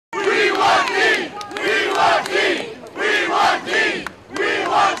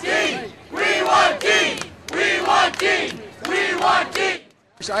Dean! We want Dean!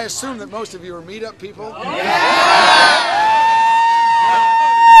 I assume that most of you are meetup people.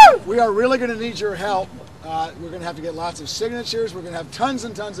 We are really going to need your help. We're going to have to get lots of signatures. We're going to have tons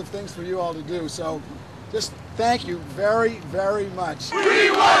and tons of things for you all to do. So just thank you very, very much. We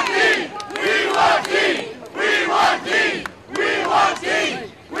want Dean! We want Dean! We want Dean! We want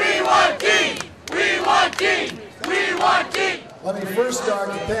Dean! We want Dean! We want Dean! We want Dean! Let me first start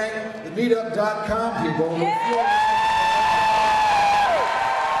to thank the meetup.com people.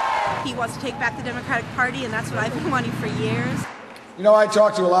 He wants to take back the Democratic Party, and that's what I've been wanting for years. You know, I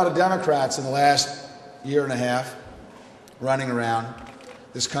talked to a lot of Democrats in the last year and a half, running around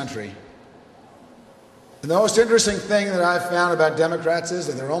this country. And the most interesting thing that I've found about Democrats is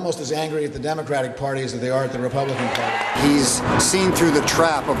that they're almost as angry at the Democratic Party as they are at the Republican Party. He's seen through the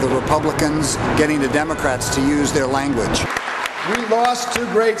trap of the Republicans getting the Democrats to use their language. We lost two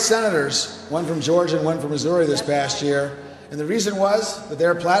great senators, one from Georgia and one from Missouri this past year. And the reason was that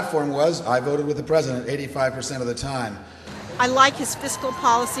their platform was, I voted with the president 85% of the time. I like his fiscal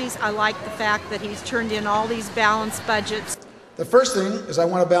policies. I like the fact that he's turned in all these balanced budgets. The first thing is I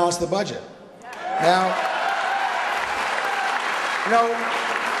want to balance the budget. Now, you know,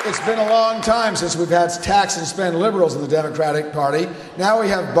 it's been a long time since we've had tax and spend liberals in the Democratic Party. Now we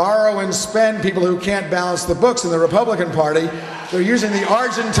have borrow and spend people who can't balance the books in the Republican Party. They're using the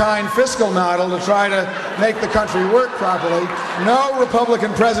Argentine fiscal model to try to make the country work properly. No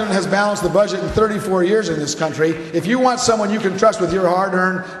Republican president has balanced the budget in 34 years in this country. If you want someone you can trust with your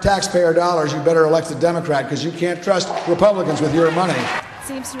hard-earned taxpayer dollars, you better elect a Democrat, because you can't trust Republicans with your money.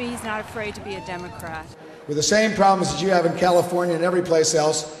 Seems to me he's not afraid to be a Democrat. With the same problems that you have in California and every place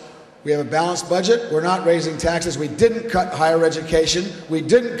else, we have a balanced budget. We're not raising taxes. We didn't cut higher education. We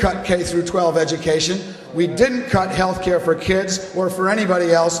didn't cut K through 12 education. We didn't cut health care for kids or for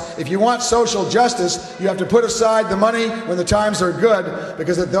anybody else. If you want social justice, you have to put aside the money when the times are good,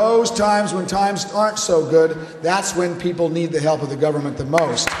 because at those times when times aren't so good, that's when people need the help of the government the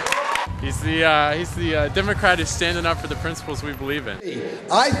most. He's the Democrat who's standing up for the principles we believe in.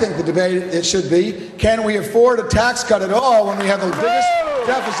 I think the debate it should be, can we afford a tax cut at all when we have the biggest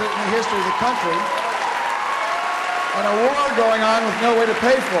deficit in the history of the country and a war going on with no way to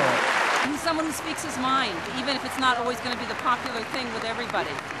pay for it? He's someone who speaks his mind, even if it's not always going to be the popular thing with everybody.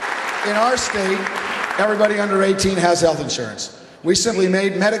 In our state, everybody under 18 has health insurance. We simply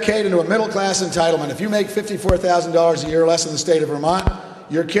made Medicaid into a middle-class entitlement. If you make $54,000 a year less in the state of Vermont,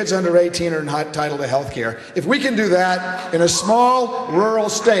 your kids under 18 are entitled to health care. If we can do that in a small rural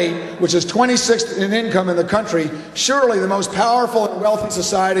state, which is 26th in income in the country, surely the most powerful and wealthy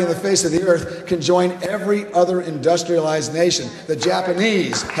society on the face of the earth can join every other industrialized nation. The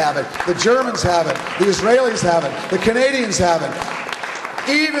Japanese have it, the Germans have it, the Israelis have it, the Canadians have it,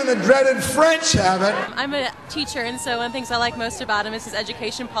 even the dreaded French have it. I'm a teacher, and so one of the things I like most about him is his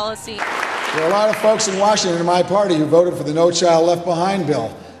education policy. There are a lot of folks in Washington in my party who voted for the No Child Left Behind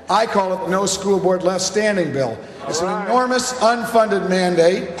bill. I call it the No School Board Left Standing bill. It's an enormous unfunded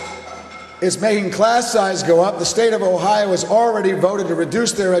mandate. It's making class size go up. The state of Ohio has already voted to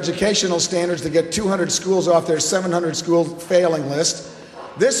reduce their educational standards to get 200 schools off their 700 school failing list.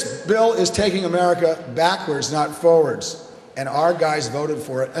 This bill is taking America backwards, not forwards. And our guys voted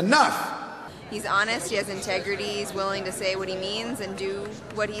for it. Enough! He's honest, he has integrity, he's willing to say what he means and do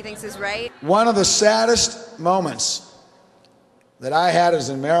what he thinks is right. One of the saddest moments that I had as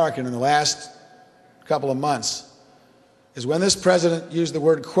an American in the last couple of months is when this president used the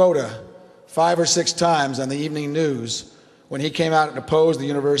word quota 5 or 6 times on the evening news when he came out and opposed the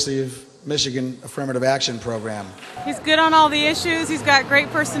University of Michigan Affirmative Action Program. He's good on all the issues, he's got great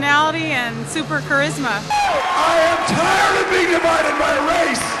personality and super charisma. I am tired of being divided by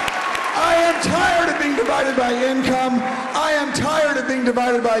race. I am tired of being divided by income. I am tired of being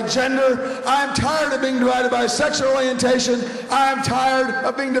divided by gender. I am tired of being divided by sexual orientation. I am tired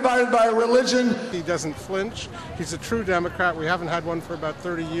of being divided by religion. He doesn't flinch. He's a true Democrat. We haven't had one for about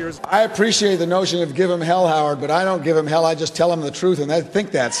 30 years. I appreciate the notion of give him hell, Howard, but I don't give him hell. I just tell him the truth, and they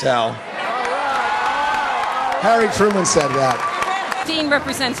think that's hell. Harry Truman said that. Dean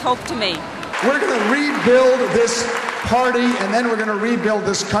represents hope to me. We're going to rebuild this party, and then we're going to rebuild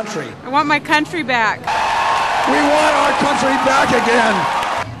this country. I want my country back. We want our country back again.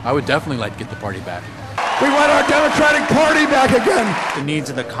 I would definitely like to get the party back. We want our Democratic Party back again. The needs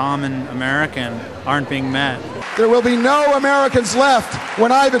of the common American aren't being met. There will be no Americans left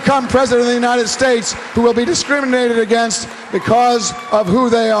when I become President of the United States who will be discriminated against because of who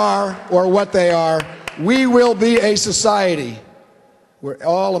they are or what they are. We will be a society where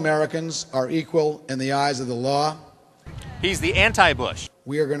all Americans are equal in the eyes of the law. He's the anti-Bush.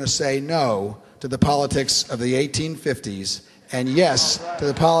 We are going to say no to the politics of the 1850s, and yes to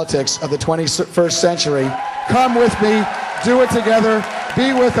the politics of the 21st century. Come with me, do it together,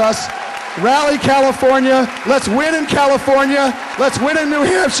 be with us. Rally California, let's win in California, let's win in New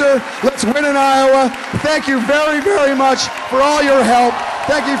Hampshire, let's win in Iowa. Thank you very, very much for all your help.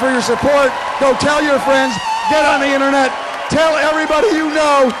 Thank you for your support. Go tell your friends, get on the internet, tell everybody you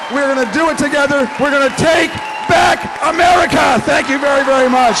know. We're going to do it together. We're going to take back America. Thank you very, very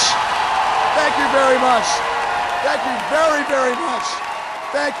much. Thank you very much. Thank you very, very much.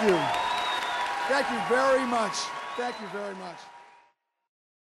 Thank you. Thank you very much. Thank you very much.